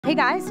Hey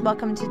guys,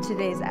 welcome to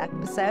today's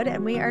episode,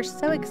 and we are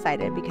so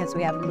excited because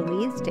we have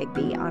Louise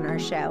Digby on our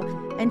show,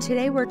 and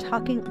today we're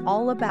talking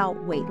all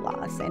about weight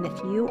loss. And if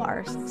you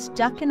are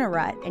stuck in a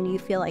rut and you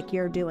feel like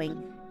you're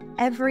doing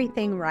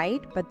everything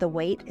right, but the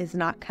weight is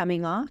not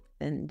coming off,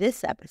 then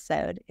this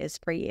episode is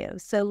for you.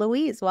 So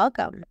Louise,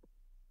 welcome.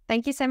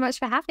 Thank you so much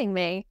for having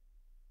me.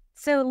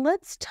 So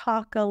let's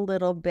talk a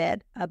little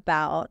bit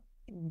about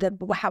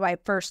how I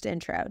first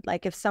introed.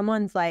 Like if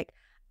someone's like,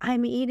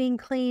 I'm eating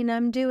clean,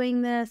 I'm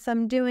doing this,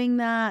 I'm doing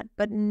that,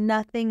 but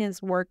nothing is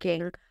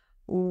working.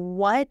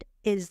 What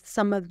is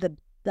some of the,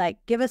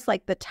 give us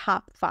the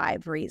top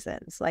 5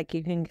 reasons. Like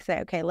you can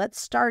say, okay,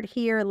 let's start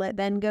here,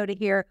 then go to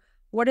here.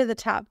 What are the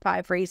top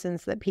 5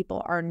 reasons that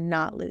people are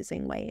not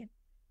losing weight?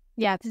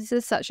 Yeah, this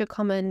is such a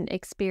common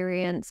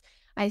experience.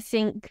 I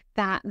think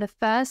that the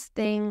first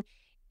thing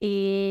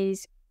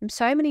is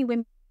so many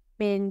women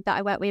that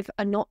I work with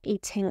are not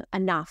eating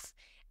enough,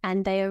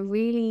 and they are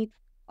really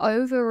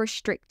over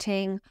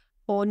restricting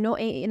or not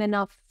eating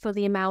enough for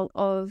the amount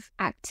of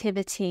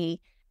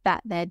activity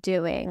that they're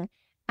doing.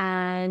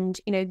 And,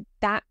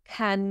 that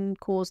can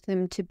cause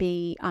them to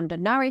be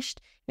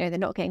undernourished. They're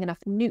not getting enough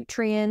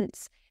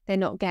nutrients. They're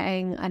not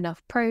getting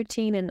enough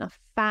protein, enough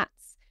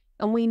fats.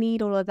 And we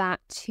need all of that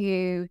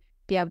to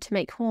be able to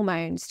make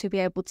hormones, to be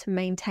able to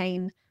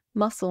maintain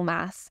muscle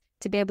mass,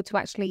 to be able to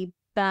actually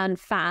burn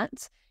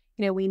fat.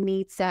 We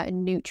need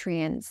certain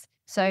nutrients.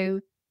 So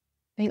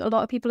I think a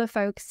lot of people are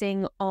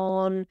focusing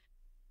on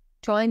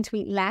trying to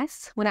eat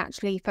less when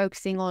actually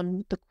focusing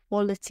on the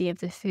quality of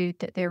the food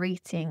that they're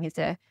eating is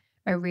a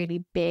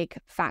really big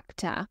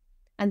factor.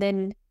 And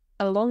then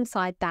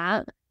alongside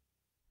that,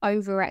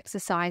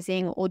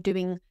 over-exercising or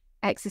doing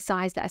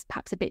exercise that is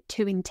perhaps a bit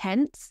too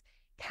intense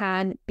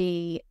can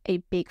be a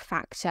big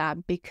factor,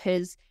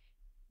 because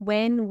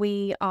when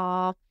we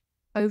are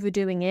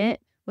overdoing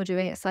it or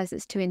doing exercise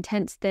that's too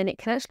intense, then it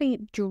can actually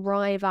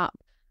drive up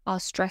our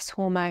stress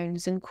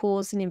hormones and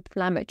cause an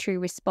inflammatory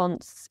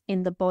response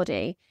in the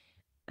body.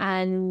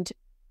 And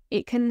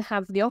it can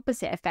have the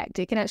opposite effect.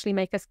 It can actually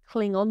make us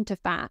cling on to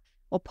fat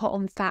or put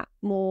on fat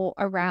more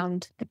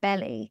around the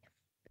belly.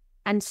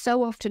 And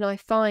so often I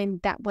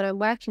find that when I'm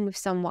working with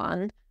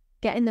someone,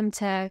 getting them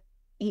to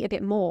eat a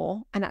bit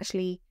more and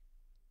actually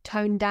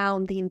tone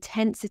down the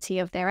intensity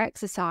of their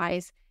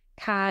exercise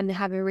can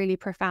have a really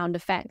profound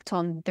effect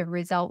on the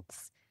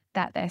results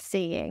that they're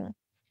seeing.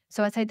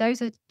 So I'd say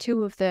those are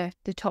 2 of the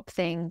top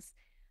things.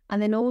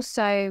 And then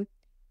also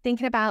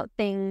thinking about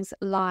things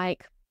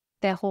like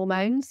their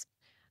hormones.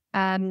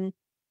 The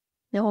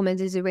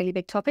hormones is a really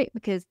big topic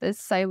because there's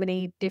so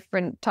many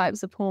different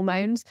types of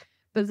hormones,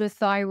 but the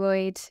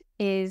thyroid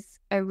is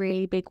a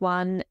really big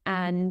one.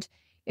 And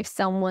if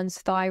someone's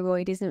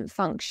thyroid isn't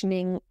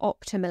functioning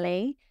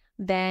optimally,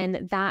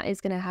 then that is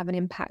going to have an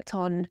impact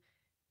on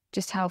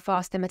just how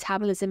fast their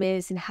metabolism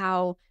is and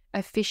how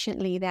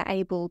efficiently they're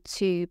able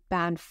to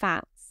burn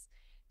fats.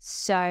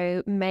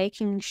 So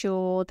making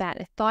sure that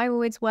the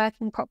thyroid's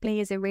working properly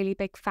is a really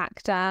big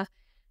factor.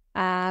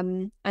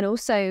 And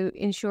also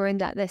ensuring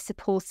that they're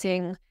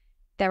supporting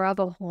their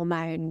other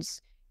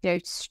hormones.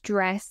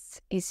 Stress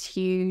is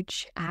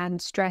huge,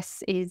 and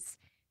stress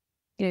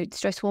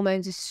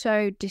hormones are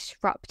so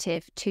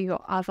disruptive to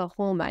your other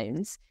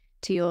hormones,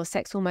 to your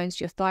sex hormones,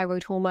 to your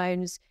thyroid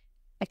hormones.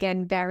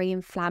 Again, very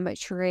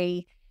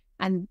inflammatory,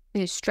 and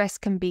stress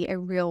can be a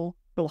real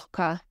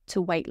blocker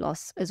to weight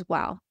loss as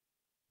well.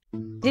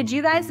 Did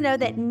you guys know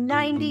that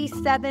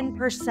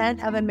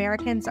 97% of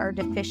Americans are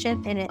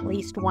deficient in at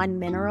least one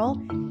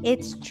mineral?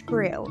 It's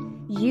true.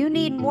 You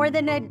need more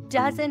than a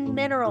dozen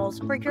minerals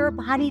for your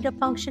body to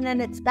function at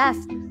its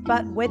best,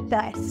 but with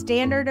the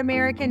standard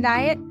American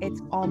diet,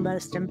 it's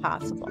almost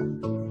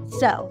impossible.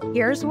 So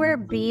here's where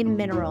Bean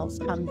Minerals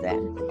comes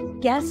in.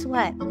 Guess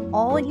what?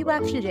 All you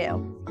have to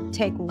do,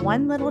 take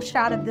one little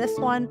shot of this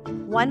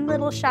one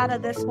little shot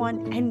of this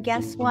one, and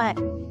guess what?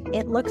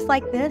 It looks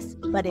like this,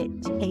 but it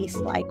tastes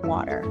like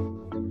water.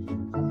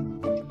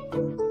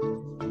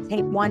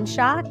 Take one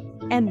shot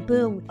and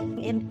boom,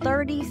 in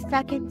 30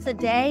 seconds a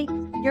day,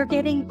 you're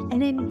getting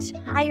an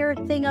entire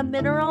thing of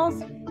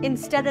minerals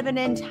instead of an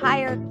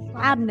entire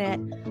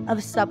cabinet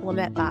of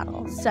supplement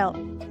bottles. So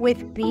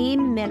with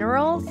Bean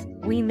Minerals,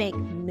 we make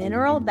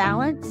mineral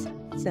balance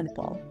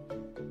simple.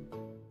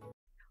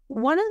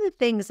 One of the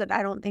things that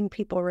I don't think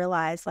people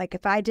realize, like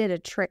if I did a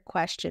trick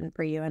question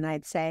for you and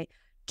I'd say,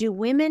 do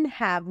women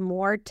have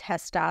more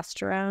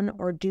testosterone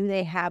or do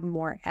they have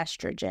more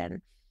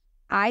estrogen?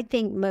 I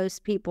think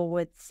most people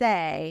would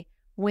say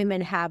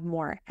women have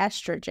more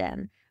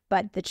estrogen,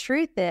 but the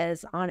truth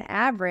is, on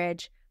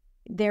average,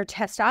 their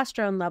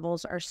testosterone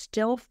levels are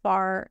still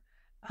far,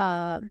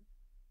 their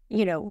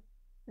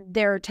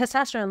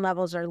testosterone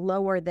levels are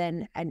lower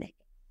than a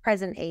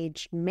present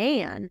age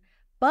man,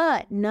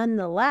 but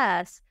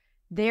nonetheless,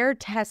 their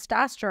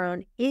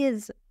testosterone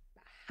is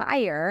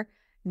higher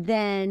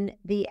than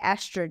the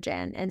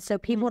estrogen. And so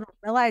people don't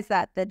realize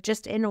that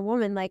just in a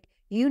woman,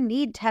 you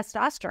need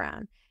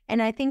testosterone.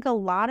 And I think a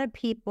lot of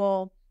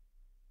people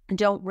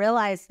don't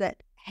realize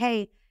that,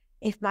 hey,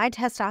 if my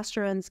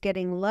testosterone's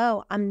getting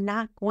low, I'm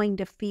not going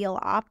to feel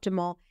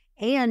optimal.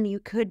 And you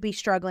could be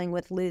struggling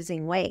with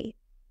losing weight.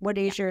 What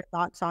is your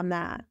thoughts on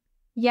that?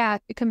 Yeah,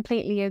 I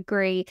completely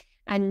agree.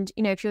 And,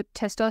 if your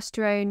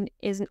testosterone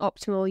isn't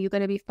optimal, you're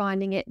going to be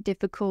finding it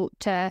difficult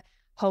to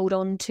hold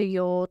on to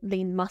your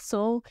lean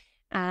muscle.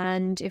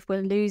 And if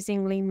we're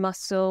losing lean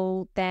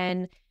muscle,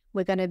 then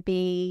we're going to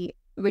be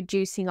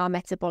reducing our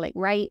metabolic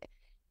rate.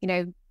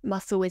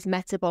 Muscle is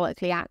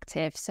metabolically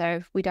active. So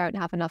if we don't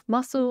have enough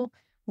muscle,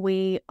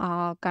 we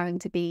are going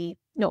to be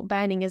not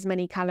burning as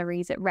many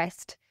calories at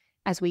rest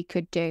as we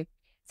could do.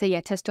 So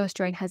yeah,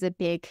 testosterone has a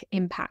big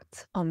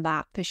impact on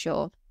that for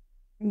sure.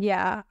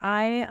 Yeah,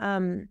 I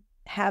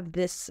have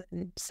this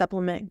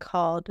supplement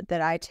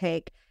that I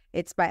take.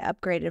 It's by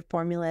Upgraded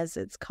Formulas.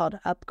 It's called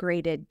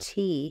Upgraded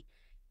Tea,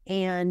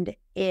 and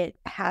it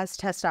has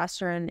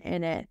testosterone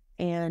in it.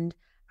 And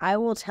I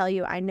will tell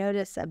you, I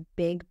notice a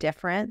big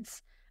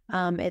difference.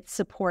 It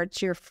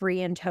supports your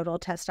free and total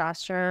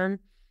testosterone.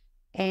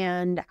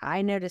 And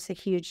I notice a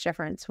huge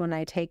difference when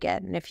I take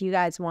it. And if you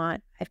guys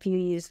want, if you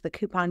use the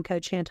coupon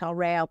code Chantel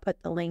Ray, I'll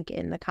put the link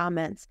in the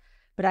comments.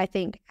 But I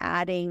think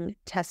adding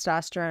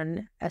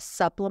testosterone, a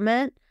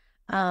supplement,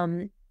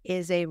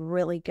 is a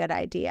really good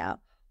idea.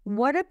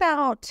 What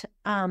about,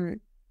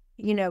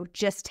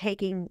 just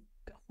taking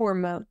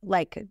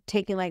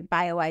taking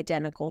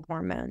bioidentical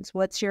hormones?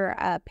 What's your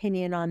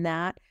opinion on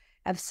that?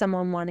 Of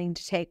someone wanting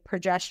to take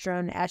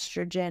progesterone,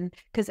 estrogen?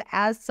 Because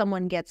as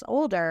someone gets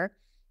older,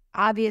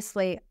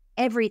 obviously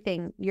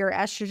everything, your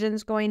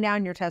estrogen's going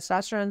down, your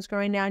testosterone's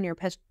going down, your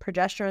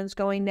progesterone's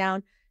going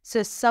down.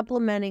 So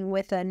supplementing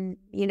with a,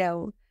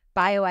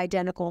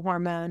 bioidentical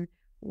hormone,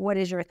 what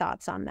is your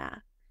thoughts on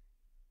that?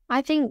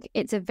 I think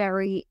it's a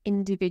very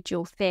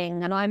individual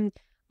thing, and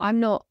I'm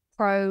not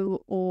pro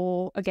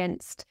or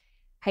against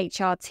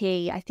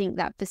HRT. I think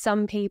that for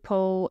some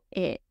people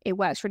it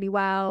works really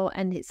well,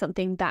 and it's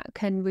something that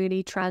can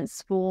really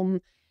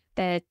transform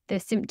their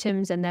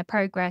symptoms and their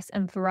progress,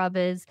 and for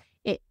others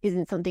it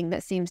isn't something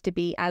that seems to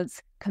be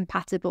as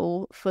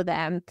compatible for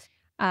them.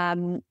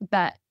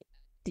 But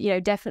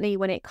definitely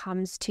when it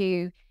comes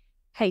to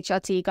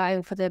HRT,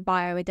 going for the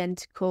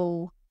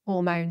bioidentical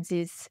hormones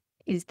is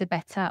the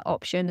better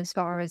option as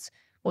far as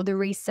what the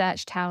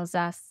research tells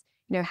us.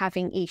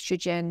 Having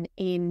estrogen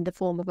in the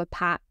form of a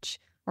patch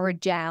or a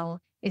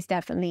gel is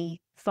definitely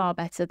far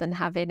better than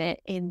having it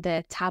in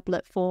the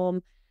tablet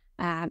form.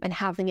 And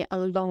having it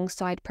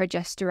alongside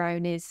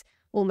progesterone is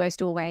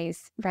almost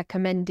always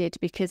recommended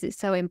because it's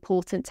so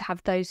important to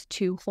have those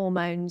two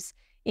hormones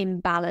in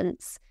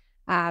balance.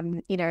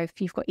 If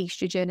you've got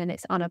estrogen and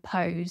it's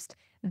unopposed,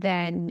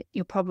 then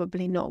you're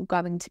probably not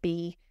going to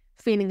be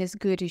feeling as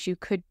good as you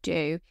could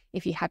do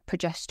if you had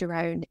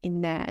progesterone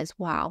in there as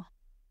well.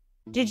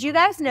 Did you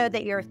guys know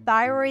that your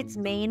thyroid's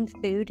main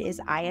food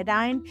is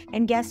iodine?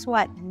 And guess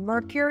what?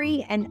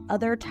 Mercury and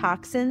other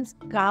toxins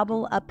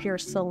gobble up your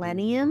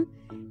selenium,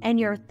 and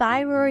your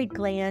thyroid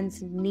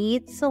glands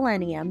need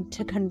selenium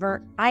to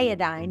convert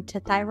iodine to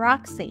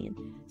thyroxine.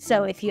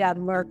 So if you have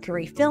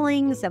mercury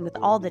fillings and with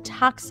all the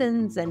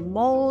toxins and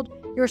mold,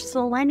 your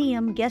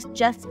selenium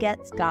just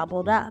gets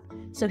gobbled up.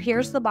 So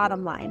here's the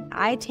bottom line.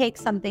 I take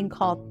something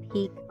called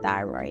Peak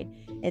Thyroid.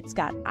 It's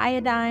got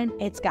iodine,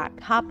 it's got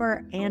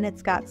copper, and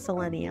it's got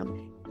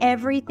selenium.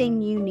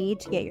 Everything you need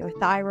to get your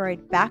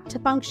thyroid back to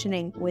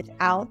functioning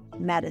without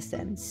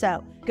medicine.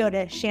 So go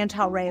to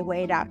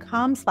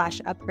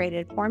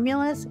chantelrayway.com/upgraded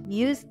formulas.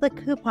 Use the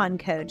coupon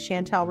code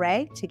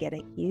ChantelRay to get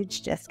a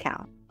huge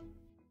discount.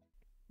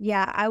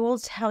 Yeah, I will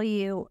tell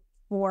you,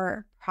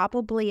 for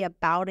probably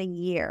about a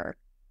year,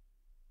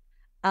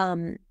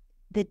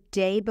 the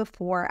day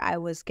before I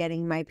was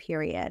getting my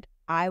period,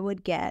 I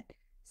would get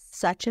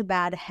such a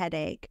bad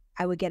headache.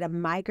 I would get a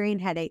migraine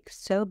headache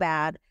so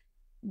bad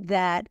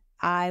that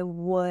I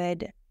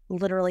would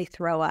literally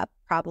throw up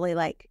probably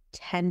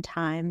 10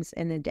 times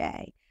in a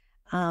day,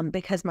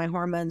 because my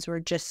hormones were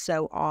just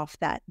so off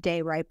that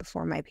day right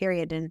before my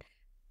period. And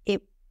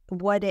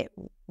what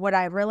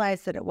I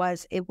realized that it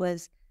was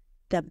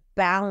the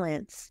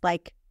balance.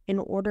 In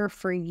order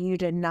for you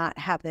to not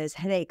have those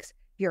headaches,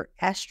 your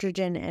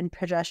estrogen and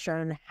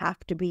progesterone have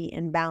to be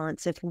in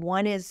balance. If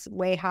one is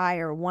way high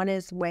or one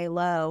is way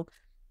low,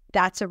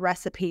 that's a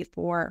recipe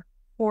for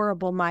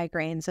horrible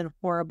migraines and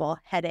horrible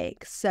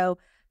headaches. So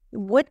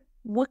what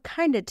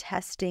kind of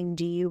testing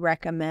do you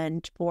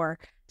recommend for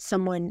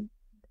someone?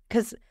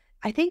 Because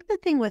I think the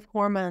thing with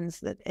hormones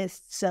that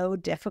is so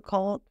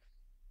difficult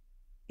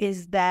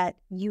is that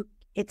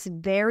it's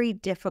very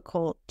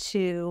difficult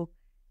to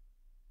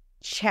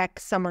check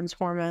someone's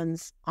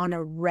hormones on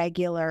a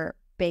regular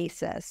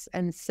basis.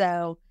 And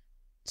so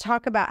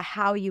talk about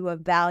how you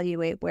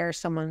evaluate where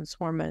someone's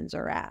hormones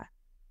are at.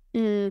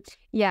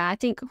 Yeah, I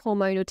think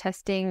hormonal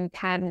testing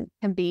can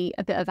be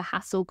a bit of a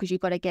hassle because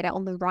you've got to get it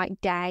on the right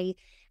day.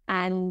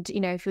 And,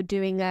 if you're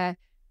doing a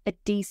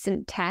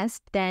decent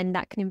test, then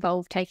that can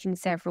involve taking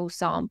several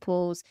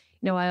samples.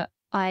 My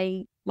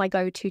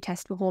go-to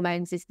test for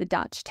hormones is the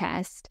Dutch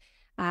test.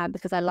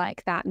 because I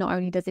like that. Not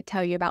only does it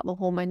tell you about the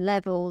hormone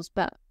levels,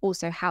 but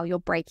also how you're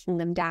breaking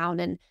them down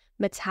and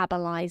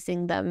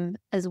metabolizing them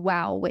as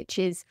well, which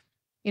is,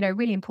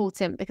 really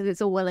important, because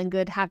it's all well and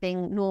good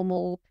having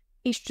normal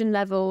estrogen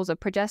levels or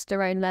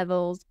progesterone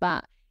levels,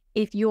 but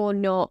if you're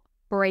not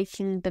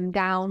breaking them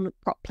down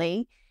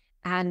properly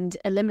and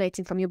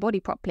eliminating from your body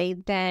properly,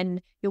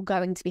 then you're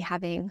going to be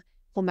having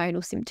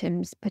hormonal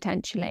symptoms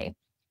potentially.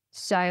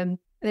 So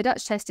the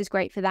Dutch test is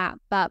great for that,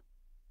 but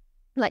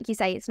like you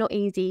say, it's not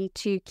easy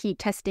to keep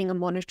testing and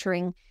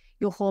monitoring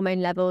your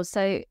hormone levels.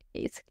 So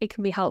it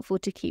can be helpful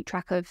to keep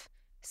track of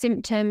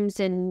symptoms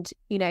and,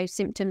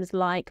 symptoms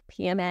like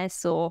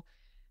PMS or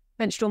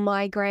menstrual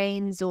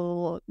migraines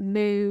or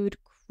mood,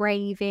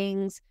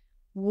 cravings,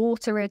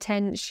 water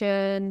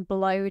retention,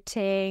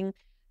 bloating,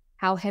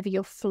 how heavy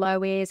your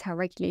flow is, how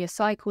regular your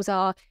cycles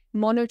are.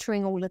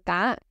 Monitoring all of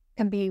that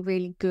can be a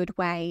really good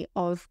way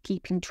of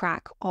keeping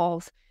track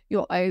of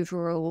your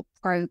overall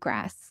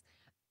progress.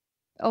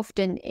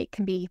 Often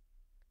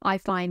I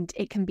find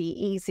it can be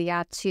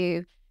easier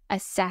to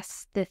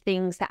assess the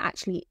things that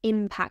actually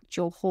impact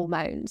your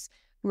hormones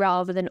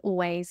rather than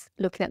always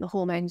looking at the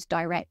hormones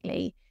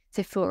directly.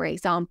 So for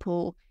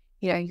example,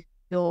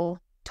 your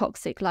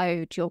toxic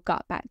load, your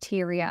gut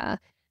bacteria,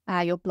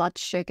 your blood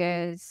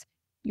sugars,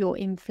 your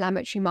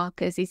inflammatory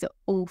markers, these are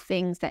all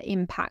things that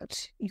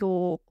impact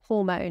your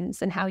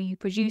hormones and how you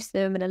produce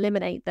them and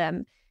eliminate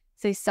them.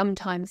 So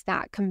sometimes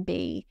that can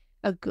be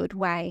a good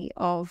way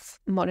of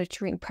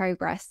monitoring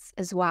progress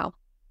as well.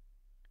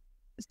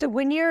 So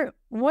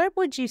what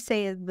would you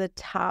say is the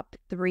top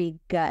 3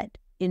 gut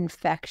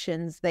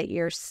infections that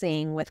you're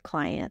seeing with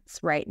clients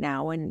right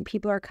now when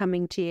people are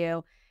coming to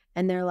you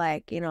and they're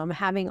like, I'm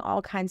having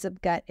all kinds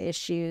of gut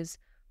issues?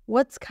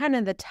 What's kind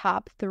of the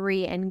top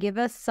 3, and give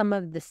us some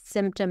of the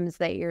symptoms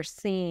that you're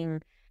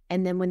seeing.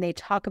 And then when they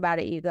talk about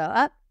it, you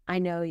go, I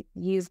know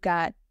you've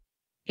got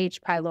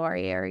H.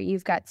 pylori or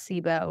you've got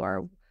SIBO,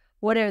 or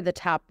what are the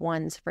top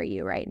ones for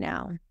you right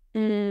now?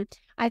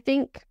 I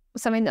think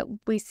something that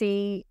we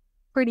see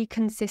pretty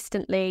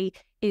consistently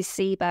is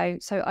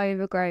SIBO, so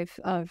overgrowth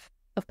of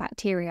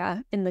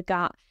bacteria in the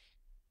gut.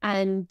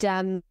 And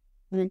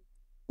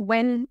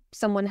when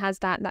someone has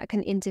that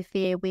can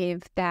interfere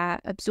with their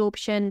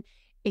absorption.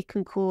 It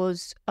can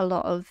cause a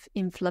lot of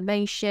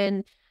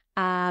inflammation.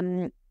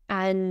 And,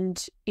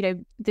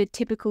 the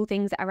typical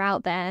things that are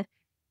out there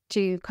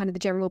to kind of the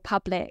general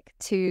public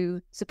to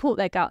support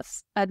their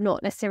guts are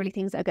not necessarily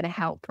things that are going to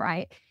help,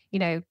 right?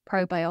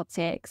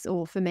 Probiotics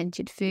or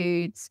fermented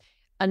foods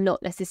are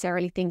not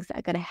necessarily things that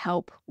are going to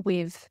help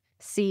with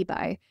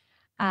SIBO.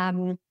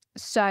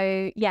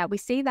 So yeah, we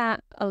see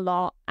that a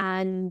lot.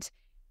 And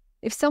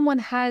if someone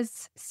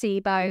has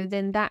SIBO,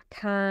 then that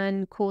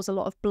can cause a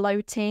lot of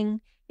bloating.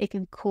 It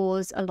can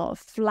cause a lot of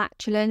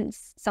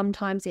flatulence.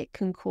 Sometimes it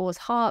can cause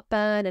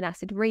heartburn and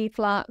acid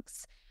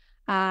reflux.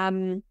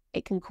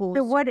 It can cause...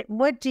 So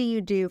what do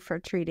you do for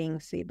treating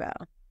SIBO?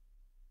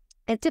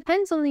 It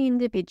depends on the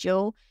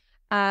individual,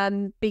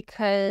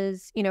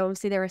 because,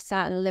 obviously there are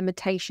certain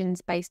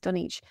limitations based on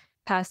each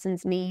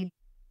person's needs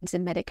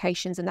and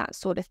medications and that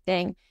sort of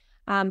thing.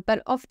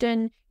 But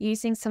often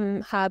using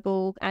some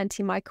herbal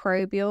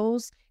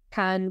antimicrobials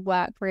can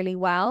work really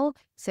well.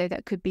 So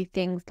that could be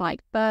things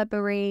like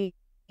berberine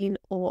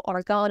or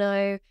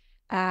oregano.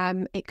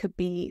 It could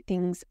be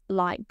things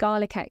like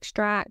garlic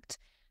extract.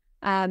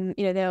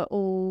 They're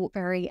all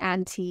very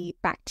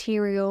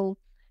antibacterial,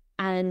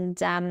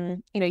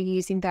 and,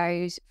 using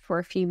those for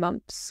a few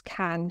months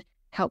can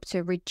help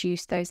to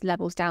reduce those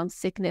levels down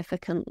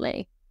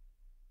significantly.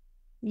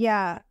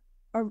 Yeah.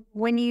 Or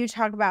when you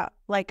talk about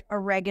like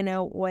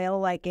oregano oil,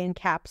 like in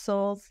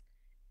capsules,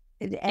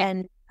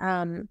 and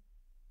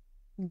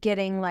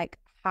getting like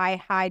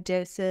high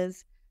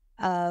doses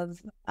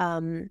of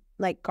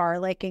like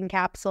garlic in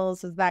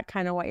capsules, is that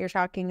kind of what you're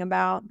talking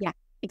about? Yeah,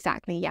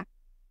 exactly. Yeah.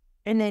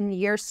 And then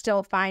you're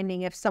still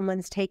finding if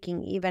someone's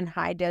taking even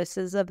high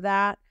doses of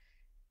that,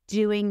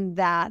 doing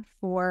that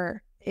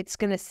it's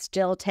going to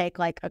still take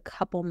like a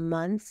couple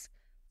months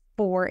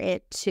for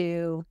it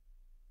to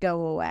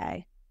go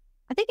away.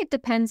 I think it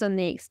depends on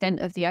the extent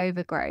of the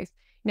overgrowth.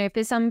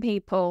 For some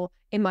people,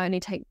 it might only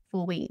take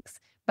 4 weeks,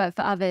 but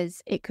for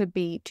others, it could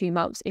be 2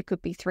 months, it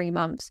could be 3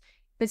 months,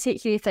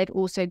 particularly if they'd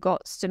also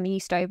got some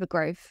yeast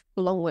overgrowth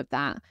along with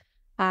that.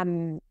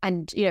 And,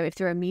 if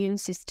their immune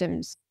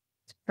system's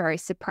very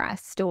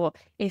suppressed, or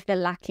if they're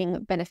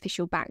lacking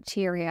beneficial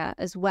bacteria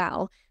as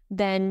well,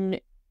 then,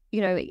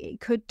 it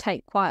could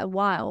take quite a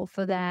while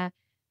for their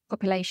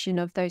population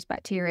of those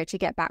bacteria to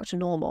get back to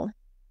normal.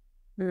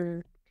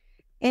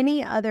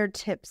 Any other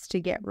tips to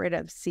get rid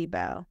of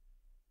SIBO?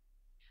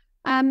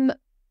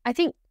 I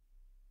think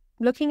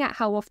looking at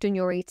how often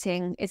you're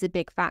eating is a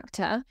big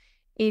factor.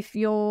 If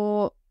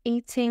you're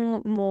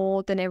eating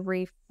more than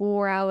every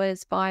 4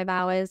 hours, 5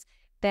 hours,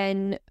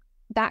 then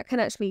that can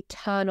actually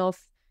turn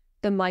off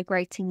the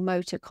migrating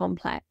motor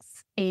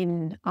complex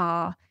in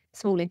our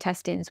small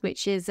intestines,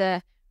 which is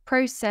a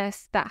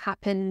process that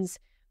happens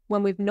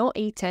when we've not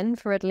eaten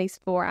for at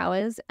least 4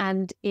 hours,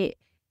 and it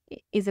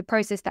is a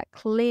process that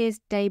clears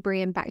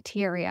debris and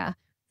bacteria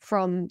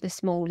from the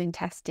small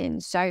intestine.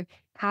 So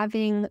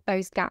having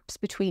those gaps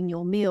between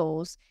your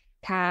meals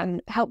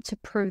can help to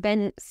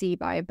prevent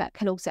SIBO, but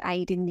can also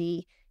aid in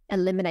the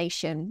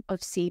elimination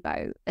of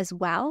SIBO as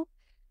well.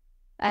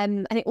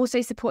 And it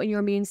also supporting your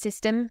immune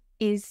system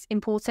is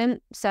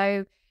important.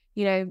 So,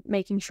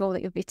 making sure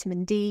that your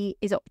vitamin D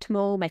is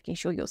optimal, making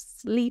sure you're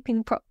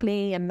sleeping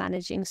properly and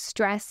managing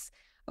stress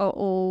are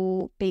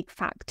all big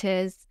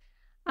factors.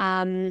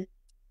 And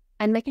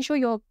making sure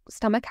your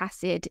stomach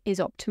acid is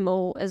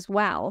optimal as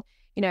well.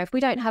 If we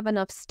don't have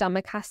enough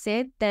stomach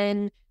acid,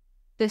 then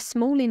the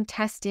small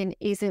intestine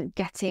isn't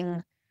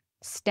getting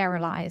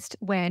sterilized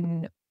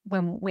when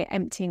we're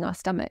emptying our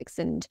stomachs,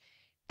 and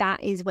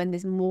that is when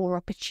there's more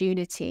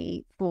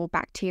opportunity for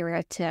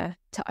bacteria to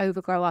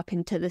overgrow up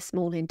into the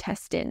small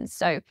intestine.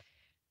 So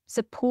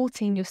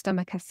supporting your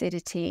stomach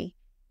acidity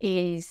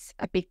is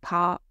a big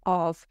part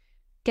of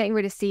getting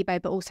rid of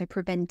SIBO, but also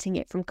preventing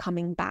it from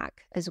coming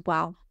back as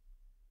well.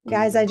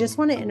 Guys, I just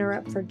want to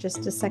interrupt for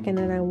just a second,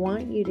 and I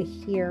want you to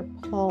hear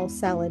Paul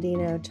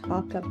Saladino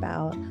talk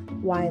about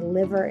why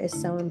liver is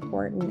so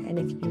important. And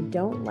if you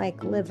don't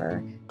like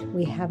liver,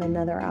 we have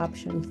another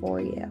option for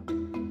you.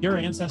 Your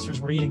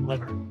ancestors were eating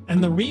liver.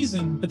 And the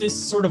reason that this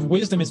sort of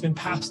wisdom has been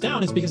passed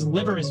down is because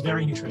liver is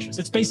very nutritious.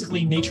 It's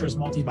basically nature's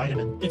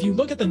multivitamin. If you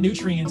look at the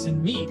nutrients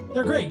in meat,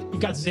 they're great. You've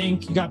got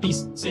zinc, you got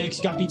B6,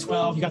 you got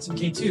B12, you got some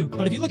K2.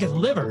 But if you look at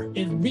liver,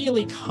 it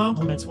really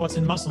complements what's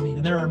in muscle meat.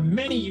 And there are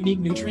many unique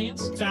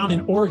nutrients found in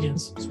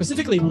organs,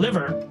 specifically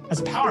liver as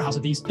a powerhouse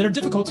of these, that are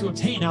difficult to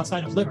obtain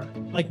outside of liver.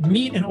 Like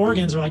meat and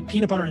organs are like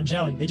peanut butter and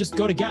jelly. They just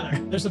go together.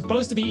 They're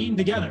supposed to be eaten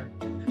together.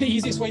 The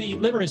easiest way to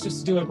eat liver is just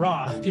to do it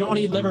raw. If you don't want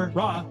to eat liver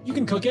raw, you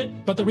can cook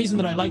it. But the reason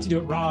that I like to do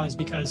it raw is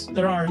because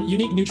there are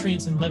unique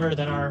nutrients in liver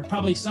that are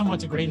probably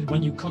somewhat degraded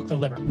when you cook the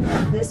liver.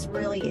 This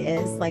really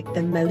is like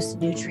the most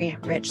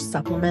nutrient-rich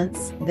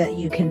supplements that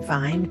you can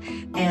find,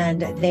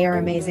 and they are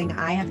amazing.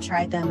 I have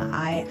tried them.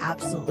 I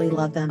absolutely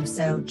love them.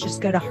 So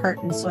just go to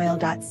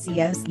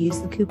heartandsoil.co, use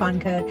the coupon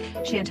code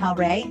Chantel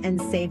Ray,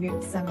 and save you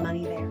some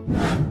money there.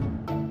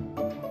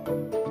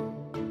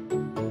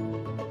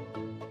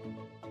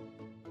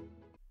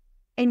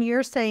 And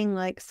you're saying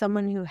like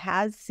someone who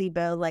has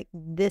SIBO, like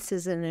this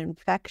is an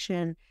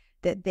infection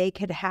that they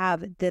could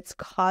have that's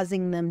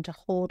causing them to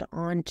hold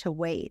on to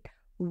weight.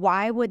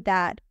 Why would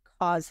that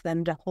cause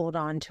them to hold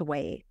on to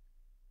weight?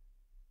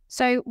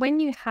 So when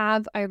you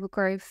have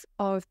overgrowth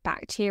of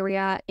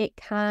bacteria, it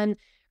can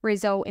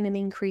result in an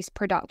increased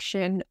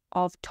production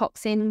of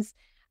toxins,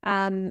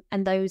 and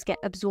those get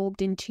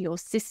absorbed into your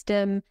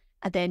system,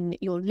 and then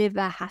your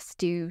liver has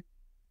to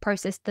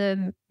process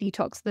them,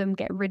 detox them,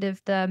 get rid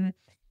of them.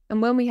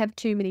 And when we have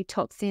too many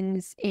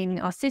toxins in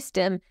our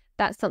system,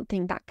 that's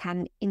something that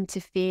can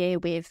interfere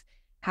with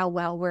how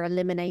well we're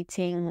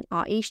eliminating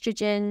our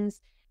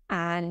estrogens.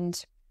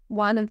 And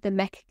one of the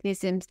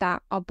mechanisms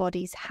that our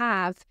bodies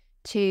have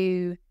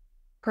to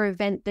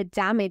prevent the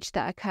damage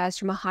that occurs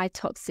from a high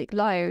toxic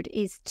load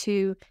is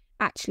to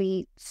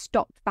actually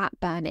stop fat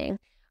burning,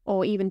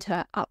 or even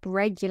to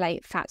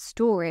upregulate fat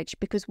storage,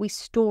 because we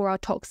store our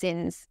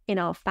toxins in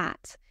our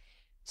fat.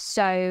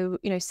 So,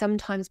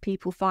 sometimes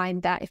people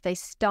find that if they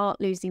start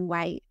losing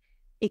weight,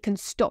 it can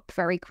stop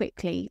very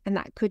quickly. And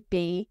that could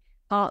be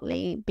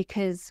partly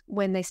because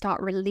when they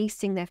start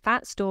releasing their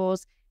fat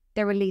stores,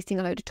 they're releasing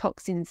a load of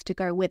toxins to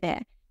go with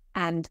it.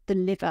 And the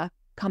liver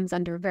comes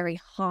under a very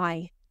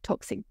high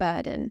toxic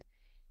burden.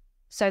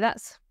 So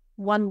that's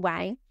one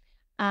way.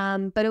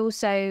 But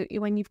also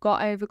when you've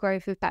got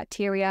overgrowth of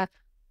bacteria,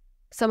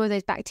 some of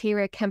those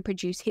bacteria can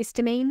produce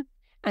histamine.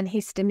 And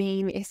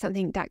histamine is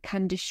something that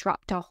can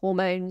disrupt our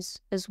hormones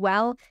as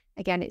well.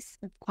 Again, it's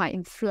quite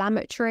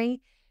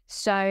inflammatory.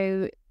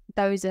 So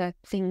those are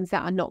things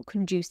that are not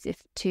conducive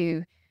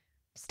to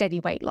steady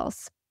weight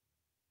loss.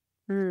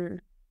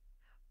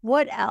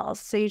 What else?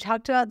 So you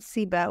talked about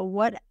SIBO.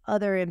 What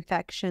other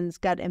infections,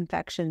 gut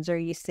infections, are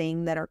you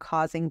seeing that are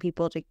causing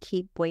people to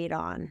keep weight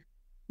on?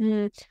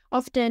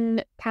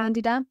 Often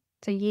candida,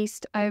 so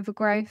yeast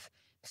overgrowth.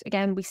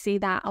 Again, we see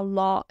that a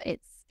lot.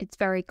 It's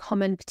very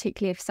common,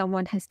 particularly if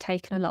someone has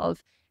taken a lot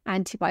of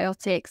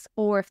antibiotics,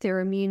 or if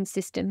their immune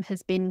system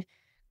has been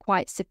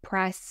quite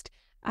suppressed,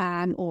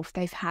 or if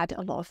they've had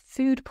a lot of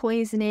food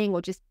poisoning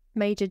or just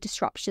major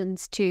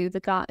disruptions to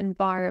the gut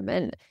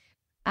environment.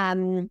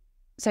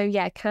 So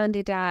yeah,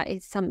 candida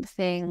is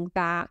something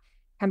that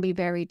can be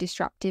very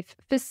disruptive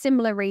for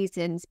similar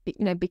reasons,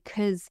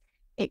 because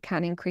it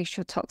can increase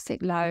your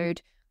toxic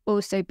load,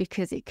 also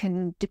because it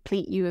can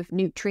deplete you of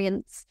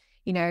nutrients.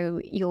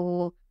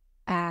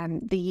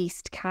 The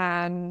yeast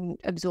can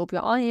absorb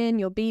your iron,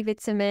 your B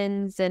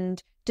vitamins,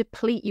 and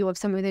deplete you of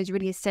some of those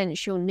really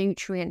essential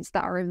nutrients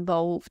that are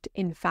involved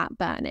in fat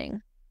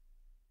burning.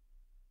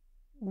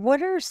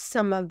 What are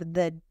some of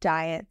the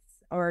diets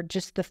or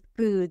just the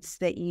foods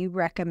that you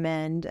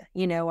recommend?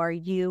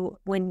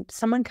 When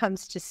someone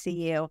comes to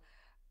see you,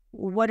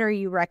 what are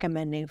you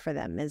recommending for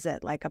them? Is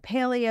it like a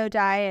paleo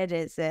diet?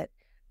 Is it,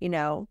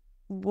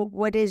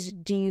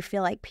 do you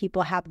feel like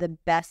people have the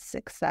best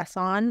success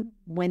on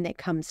when it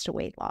comes to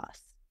weight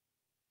loss?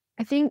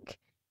 I think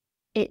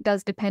it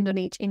does depend on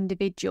each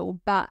individual,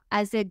 but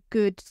as a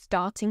good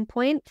starting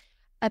point,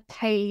 a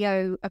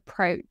paleo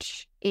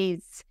approach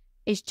is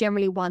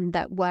generally one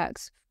that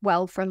works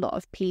well for a lot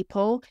of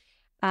people,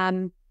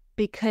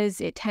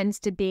 because it tends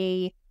to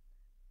be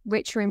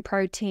richer in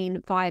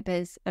protein,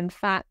 fibers, and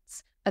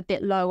fats, a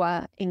bit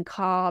lower in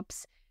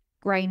carbs,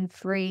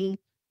 grain-free.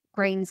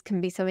 Grains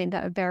can be something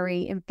that are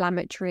very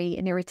inflammatory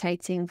and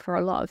irritating for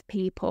a lot of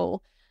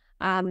people.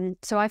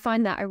 So I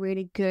find that a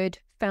really good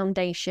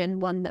foundation,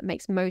 one that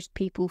makes most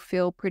people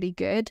feel pretty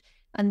good.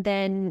 And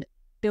then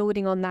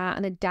building on that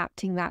and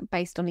adapting that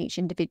based on each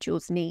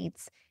individual's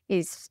needs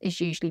is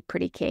usually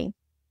pretty key.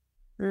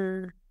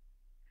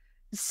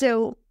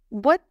 So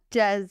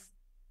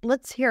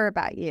let's hear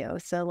about you.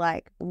 So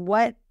like,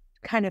 what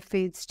kind of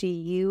foods do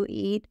you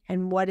eat,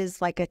 and what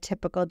does like a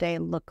typical day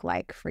look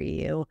like for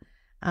you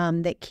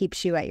that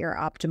keeps you at your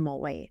optimal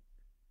weight?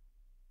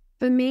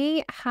 For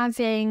me,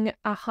 having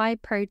a high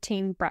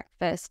protein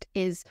breakfast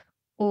is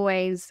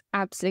always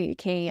absolutely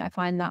key. I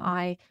find that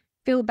I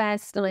feel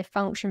best and I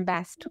function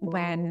best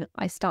when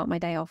I start my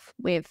day off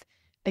with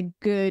a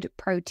good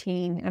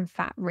protein and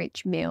fat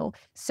rich meal.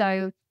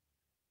 So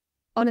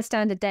on a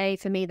standard day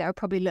for me, that would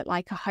probably look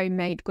like a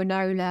homemade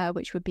granola,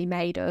 which would be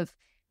made of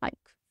like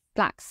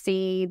flax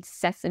seeds,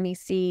 sesame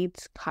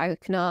seeds,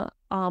 coconut,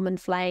 almond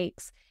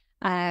flakes,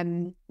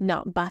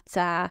 nut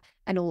butter,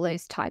 and all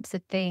those types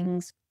of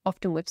things,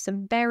 often with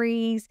some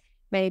berries,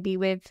 maybe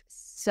with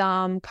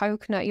some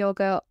coconut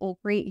yogurt or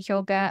Greek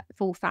yogurt,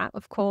 full fat,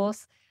 of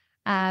course.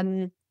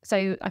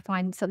 So I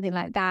find something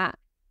like that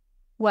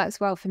works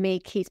well for me,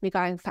 keeps me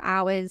going for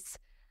hours.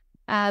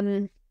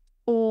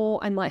 Or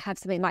I might have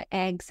something like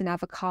eggs and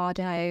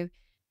avocado.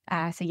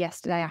 So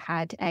yesterday I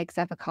had eggs,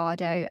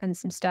 avocado, and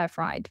some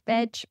stir-fried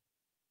veg.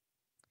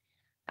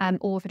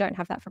 Or if I don't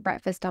have that for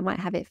breakfast, I might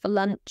have it for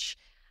lunch.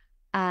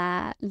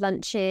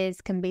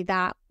 Lunches can be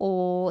that,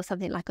 or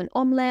something like an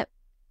omelette.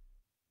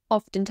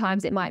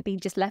 Oftentimes it might be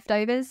just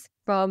leftovers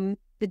from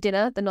the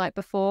dinner the night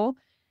before,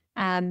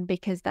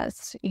 because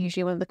that's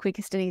usually one of the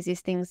quickest and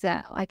easiest things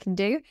that I can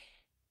do.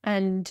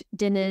 And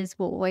dinners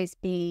will always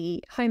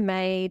be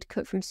homemade,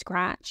 cooked from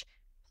scratch,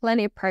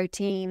 plenty of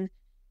protein,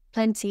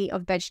 plenty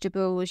of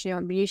vegetables.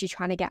 I'm usually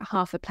trying to get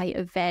half a plate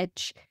of veg,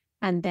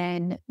 and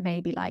then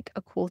maybe like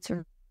a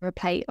quarter of a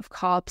plate of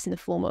carbs in the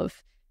form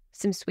of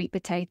some sweet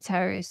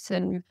potatoes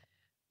and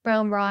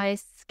brown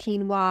rice,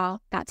 quinoa,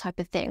 that type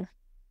of thing.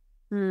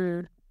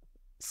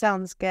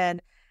 Sounds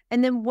good.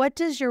 And then what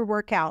does your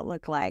workout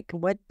look like?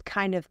 What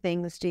kind of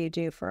things do you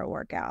do for a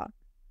workout?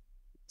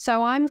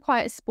 So I'm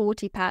quite a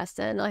sporty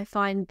person. I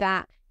find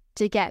that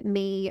to get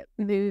me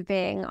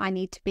moving, I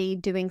need to be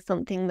doing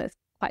something that's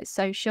quite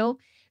social.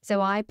 So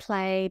I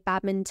play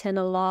badminton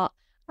a lot.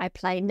 I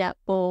play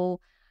netball.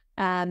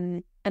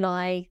 And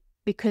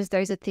because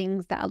those are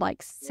things that are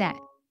like set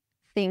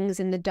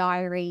things in the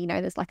diary,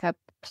 there's like a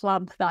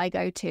club that I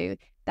go to.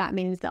 That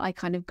means that I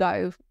kind of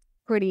go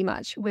pretty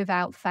much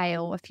without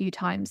fail a few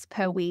times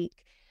per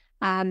week.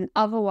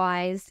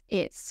 Otherwise,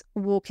 it's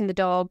walking the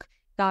dog,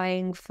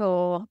 going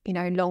for,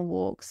 long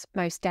walks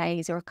most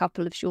days, or a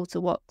couple of shorter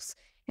walks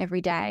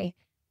every day.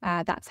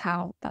 That's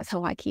how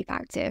I keep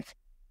active.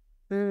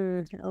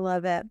 I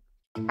love it.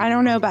 I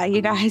don't know about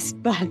you guys,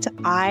 but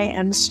I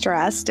am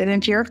stressed. And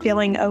if you're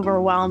feeling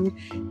overwhelmed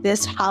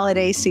this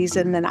holiday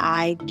season, then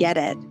I get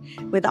it.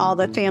 With all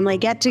the family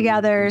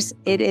get-togethers,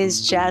 it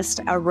is just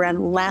a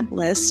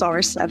relentless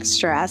source of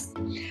stress.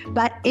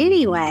 But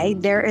anyway,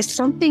 there is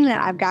something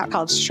that I've got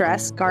called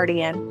Stress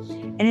Guardian,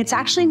 and it's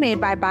actually made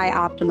by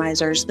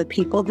Bioptimizers, the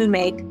people who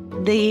make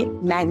the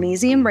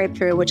magnesium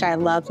breakthrough, which I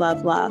love,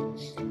 love, love.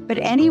 But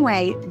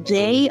anyway,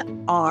 they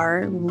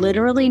are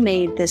literally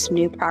made this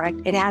new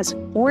product. It has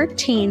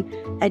 14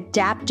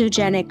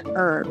 adaptogenic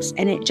herbs,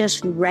 and it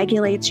just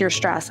regulates your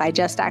stress. I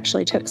just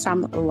actually took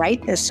some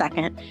right this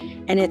second,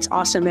 and it's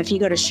awesome. If you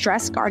go to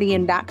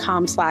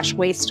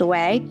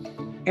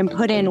stressguardian.com/wasteaway and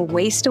put in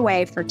waste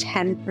away for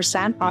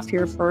 10% off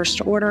your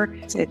first order,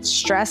 it's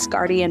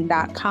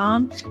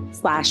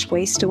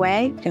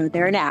stressguardian.com/wasteaway. Go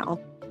there now.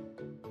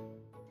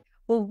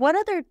 Well, what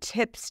other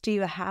tips do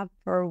you have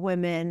for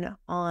women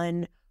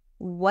on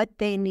what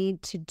they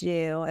need to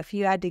do if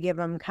you had to give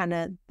them kind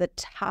of the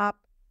top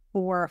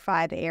 4 or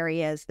 5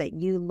 areas that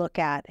you look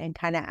at and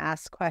kind of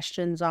ask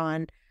questions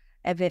on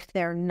of if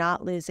they're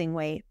not losing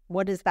weight?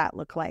 What does that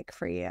look like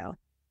for you?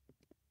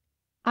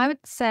 I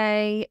would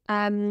say,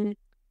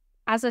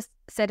 as I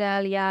said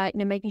earlier,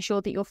 making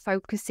sure that you're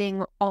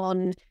focusing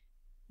on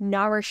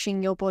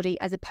nourishing your body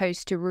as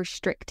opposed to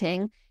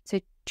restricting. So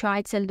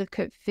try to look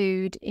at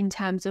food in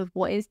terms of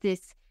what is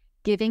this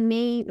giving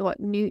me, what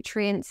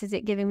nutrients is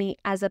it giving me,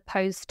 as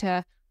opposed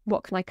to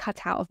what can I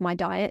cut out of my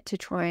diet to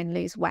try and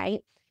lose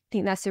weight. I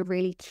think that's a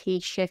really key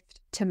shift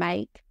to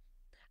make.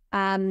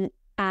 And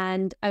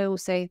I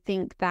also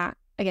think that,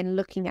 again,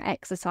 looking at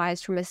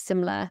exercise from a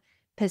similar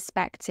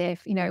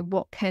perspective,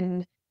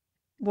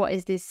 what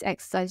is this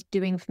exercise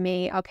doing for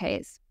me? Okay,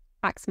 it's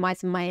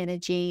maximizing my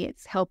energy,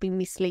 it's helping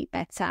me sleep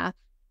better,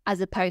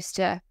 as opposed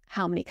to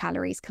how many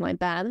calories can I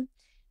burn.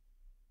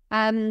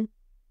 And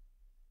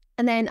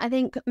then I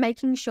think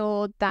making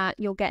sure that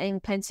you're getting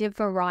plenty of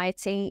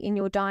variety in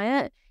your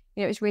diet.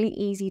 It's really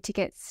easy to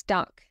get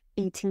stuck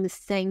eating the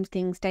same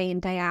things day in,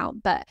 day out,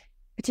 but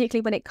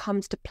particularly when it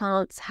comes to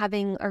plants,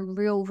 having a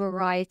real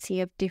variety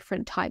of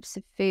different types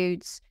of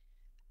foods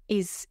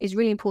is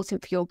really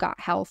important for your gut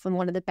health, and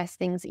one of the best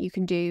things that you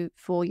can do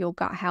for your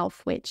gut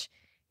health, which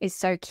is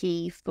so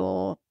key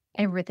for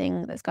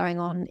everything that's going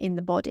on in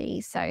the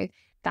body. So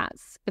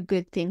that's a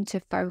good thing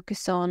to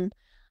focus on.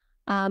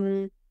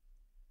 And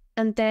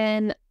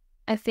then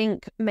I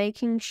think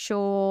making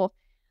sure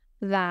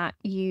that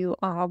you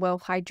are well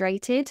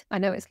hydrated. I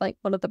know it's like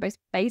one of the most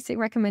basic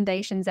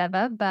recommendations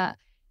ever, but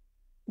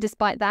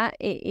despite that,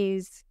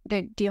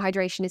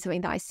 dehydration is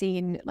something that I see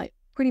in like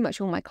pretty much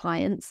all my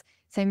clients.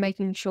 So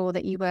making sure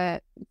that you were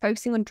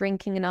focusing on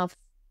drinking enough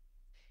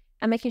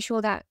and making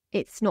sure that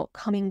it's not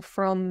coming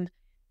from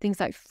things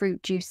like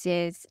fruit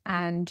juices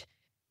and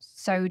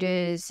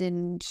sodas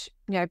and,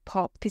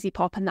 fizzy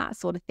pop and that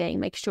sort of thing.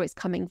 Make sure it's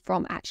coming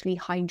from actually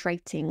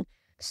hydrating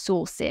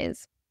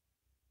sources.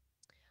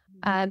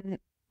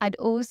 I'd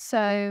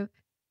also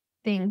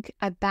think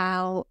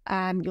about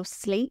your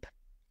sleep.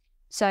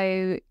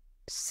 So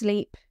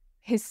sleep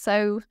is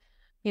so,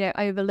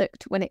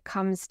 overlooked when it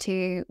comes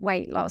to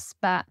weight loss,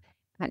 but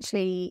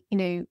actually,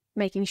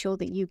 making sure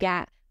that you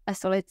get a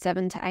solid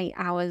 7 to 8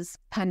 hours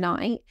per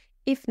night,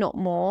 if not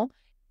more,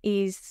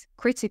 is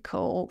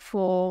critical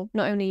for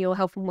not only your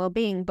health and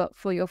well-being, but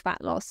for your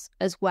fat loss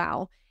as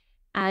well.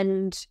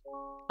 And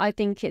I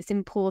think it's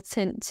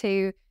important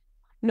to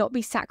not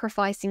be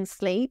sacrificing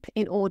sleep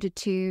in order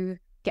to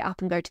get up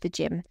and go to the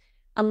gym.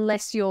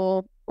 Unless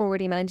you're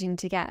already managing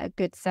to get a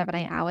good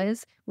 7-8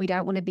 hours, we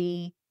don't want to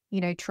be,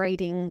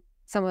 trading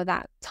some of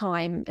that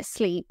time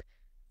asleep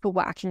for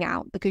working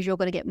out, because you're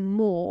going to get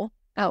more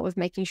out of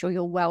making sure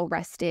you're well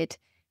rested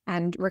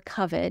and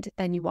recovered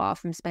than you are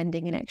from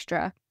spending an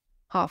extra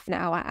half an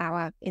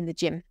hour in the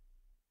gym.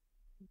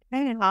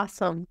 Okay,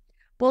 awesome.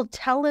 Well,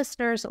 tell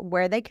listeners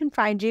where they can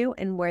find you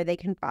and where they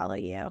can follow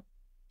you.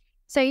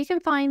 So you can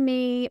find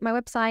me, my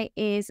website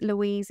is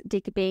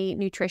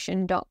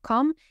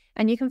louisedigbynutrition.com,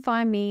 and you can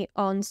find me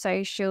on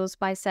socials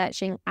by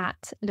searching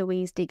at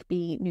Louise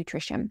Digby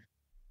Nutrition.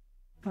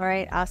 All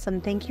right,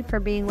 awesome. Thank you for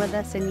being with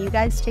us, and you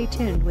guys stay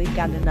tuned. We've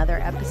got another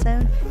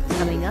episode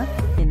coming up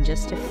in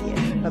just a few.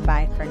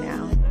 Bye-bye for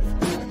now.